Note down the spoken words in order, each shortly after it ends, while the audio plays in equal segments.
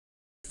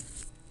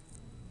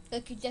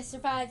Look who just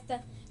survived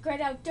the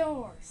great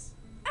outdoors.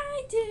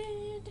 I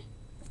did.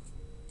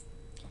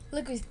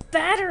 Look whose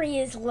battery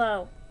is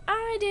low.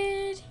 I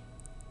did.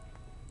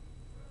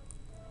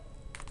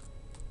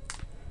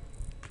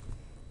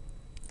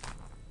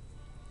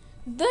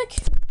 Look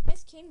who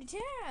just came to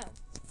town.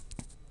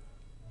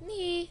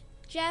 Me,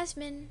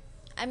 Jasmine.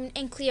 I'm an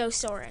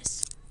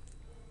Ankylosaurus.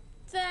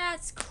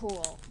 That's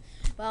cool.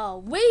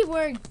 Well, we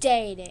were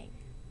dating.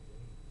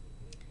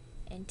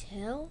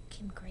 Until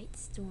came Great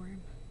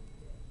Storm.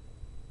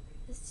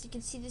 You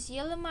can see this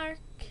yellow mark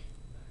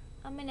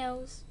on my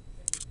nose.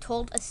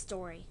 Told a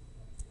story.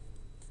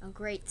 A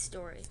great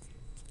story.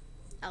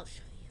 I'll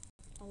show you.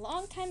 A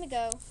long time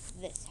ago,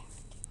 this happened.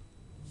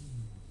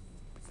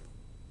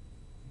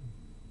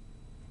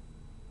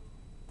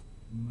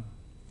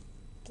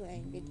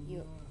 Playing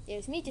video. It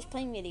was me just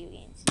playing video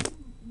games.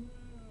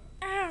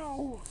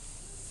 Ow!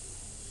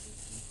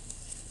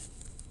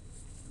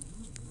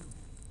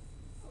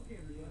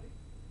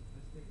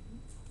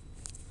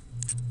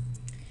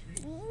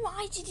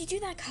 Why did you do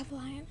that,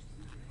 Cobalion?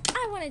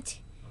 I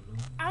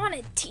want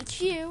to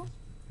teach you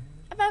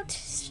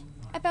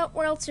about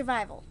world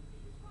survival.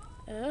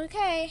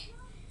 Okay.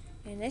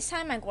 And this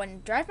time I'm going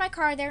to drive my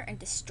car there and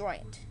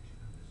destroy it.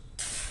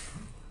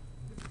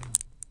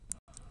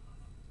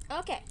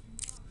 Okay.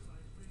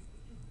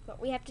 What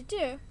we have to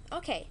do,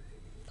 okay,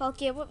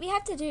 Palkia, what we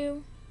have to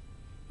do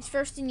is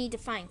first you need to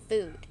find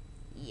food.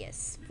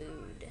 Yes,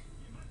 food.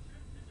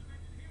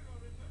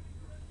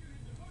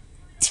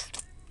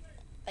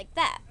 Like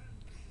that.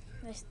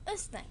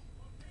 This thing.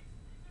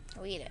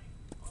 I'll eat it.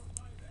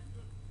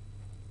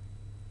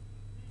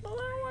 But I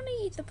don't want to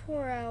eat the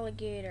poor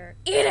alligator.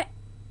 Eat it!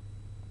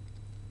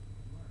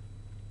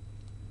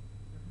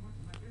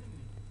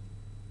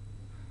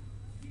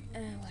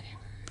 Whatever.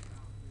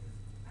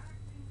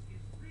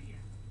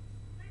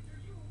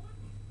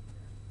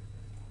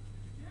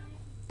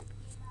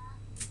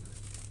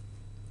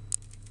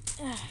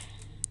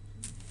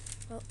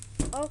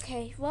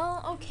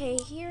 Well, okay,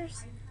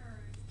 here's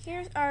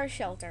our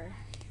shelter.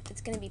 It's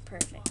gonna be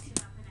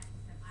perfect.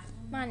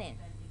 Come on in.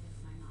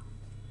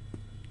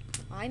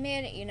 I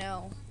made it, you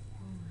know.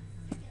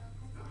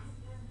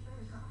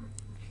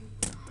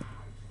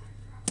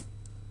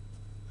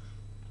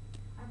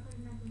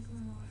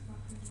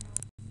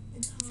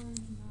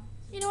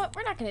 You know what?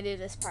 We're not gonna do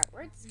this part.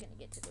 We're just gonna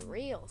get to the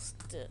real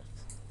stuff.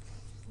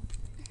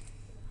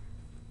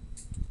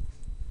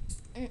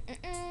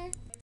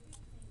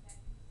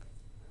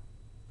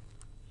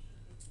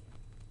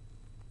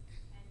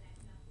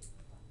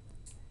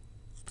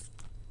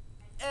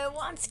 It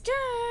wants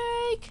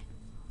cake!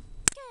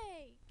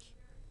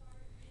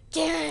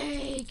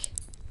 Cake!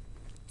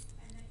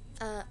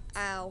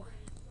 Ow.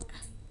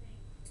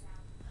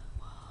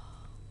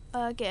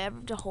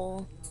 Grabbed a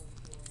hole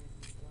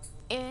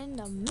in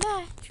the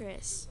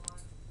mattress.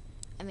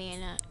 In the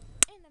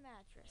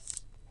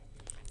mattress.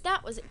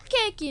 That was a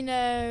cake, you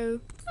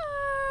know.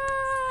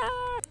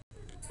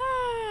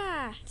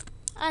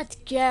 Let's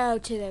go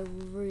to the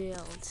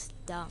real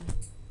stuff.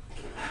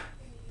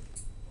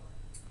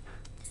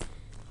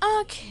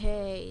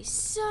 Okay,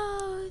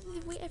 so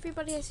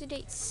everybody has to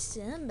date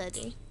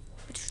somebody.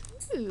 But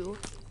who?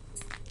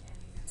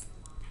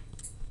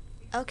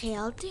 Okay,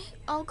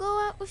 I'll go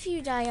out with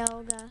you,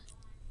 Dialga.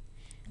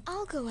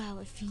 I'll go out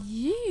with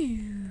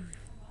you,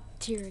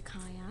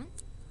 Tirakion.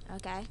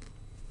 Okay.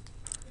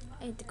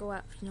 I need to go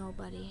out with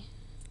nobody.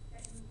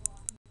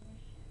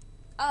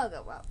 I'll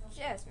go out with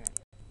Jasmine.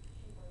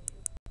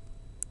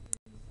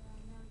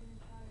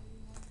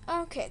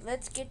 Okay,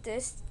 let's get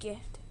this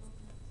gift.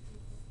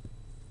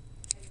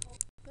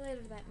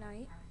 Later that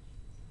night.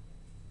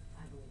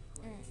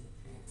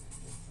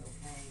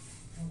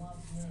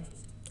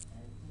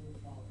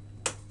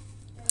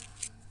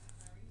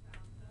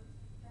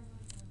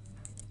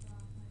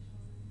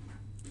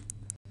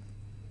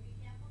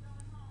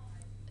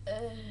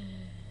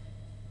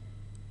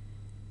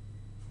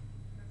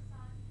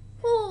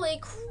 Holy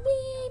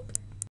creep!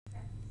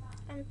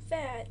 I'm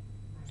fat.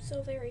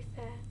 So very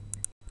fat.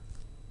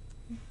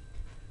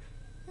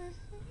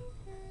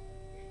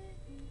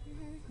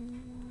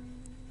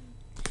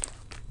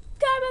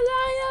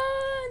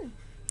 Cobalion!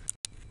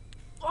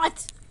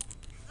 What's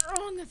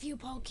wrong with you,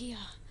 Palkia?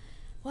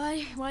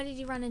 Why did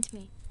you run into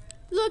me?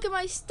 Look at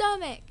my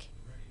stomach!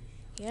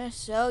 Yes,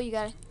 so you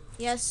got it.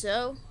 Yes,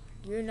 so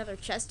you're another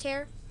chest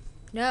hair?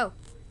 No.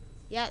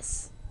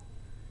 Yes.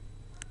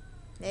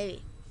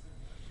 Maybe.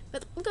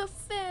 But look how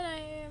fat I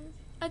am.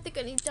 I think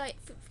I need diet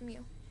food from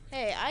you.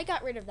 Hey, I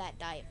got rid of that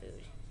diet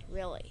food.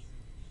 Really.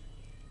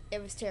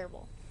 It was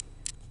terrible.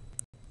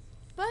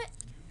 But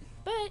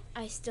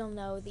I still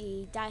know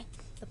the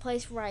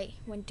place where I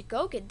went to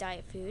go get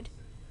diet food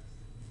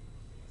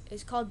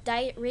is called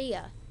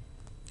diarrhea.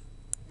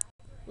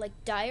 Like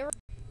diarrhea?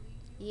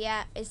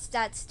 Yeah, it's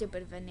that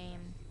stupid of a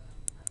name.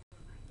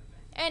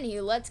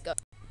 Anywho, let's go.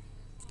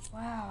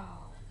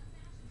 Wow.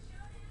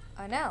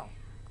 Oh no.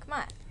 Come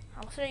on.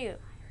 I'll show you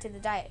to the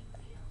diet.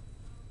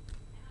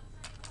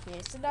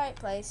 Here's the diet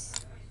place.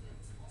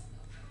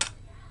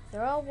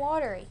 They're all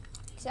watery.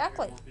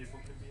 Exactly. People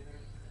can be there.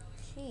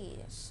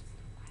 Jeez.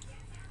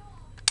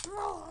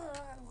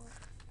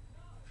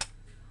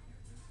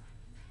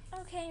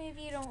 Okay,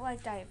 maybe you don't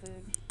like diet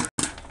food.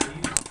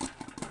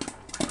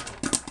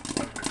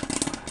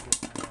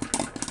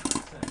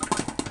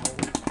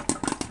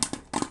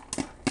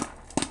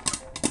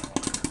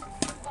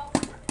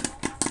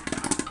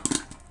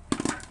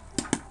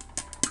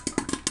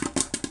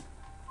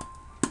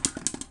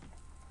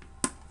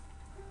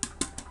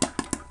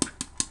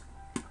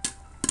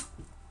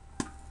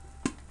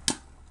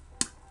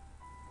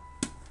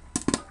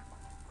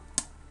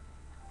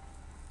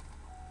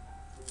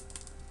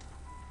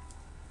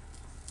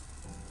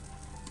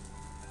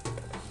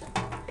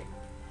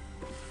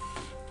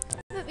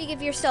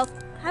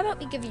 How about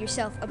we give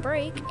yourself a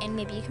break and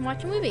maybe you can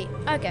watch a movie?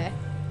 Okay.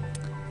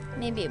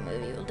 Maybe a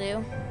movie will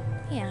do.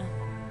 Yeah.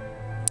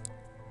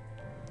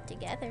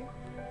 Together.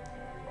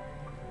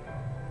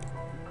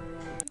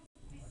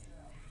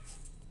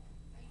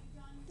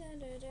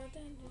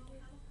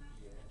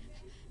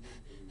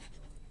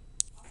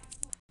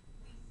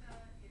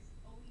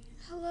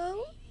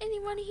 Hello?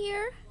 Anyone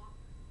here?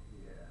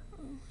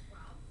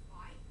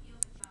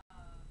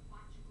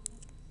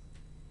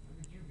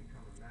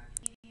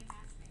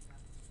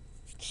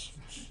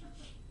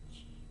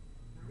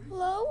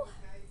 Hello?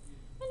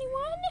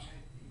 Anyone?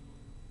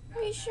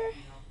 Are you sure? That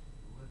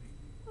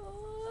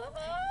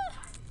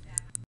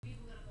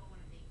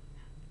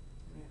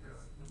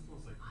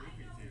smells like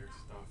movie theater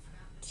stuff.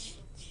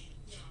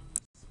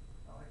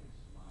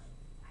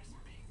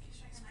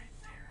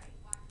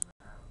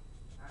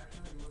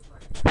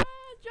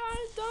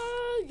 Giant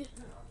dog!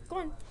 Go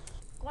on.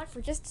 Go on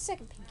for just a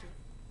second, Pinky.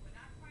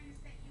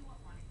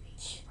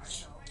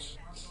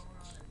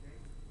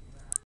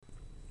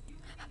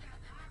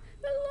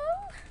 Hello?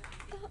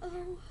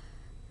 Uh-oh.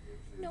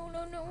 No,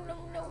 no, no, no,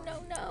 no,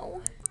 no,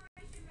 no.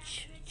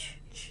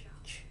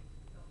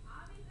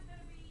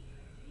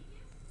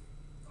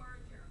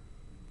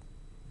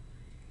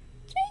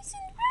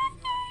 Jason,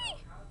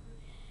 Riley!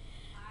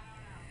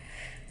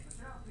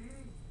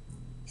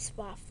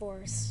 Swap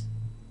Force.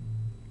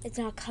 It's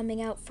not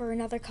coming out for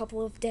another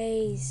couple of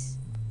days.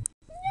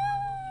 No!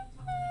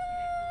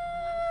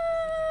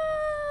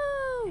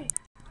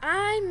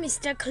 I'm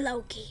Mr.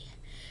 Clokey,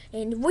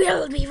 and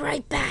we'll be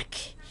right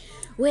back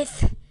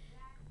with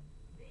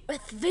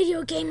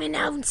video game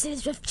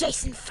announces with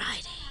Jason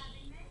Friday.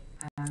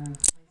 Oh my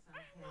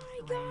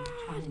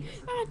god,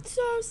 that's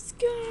so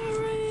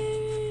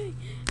scary.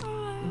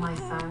 My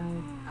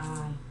son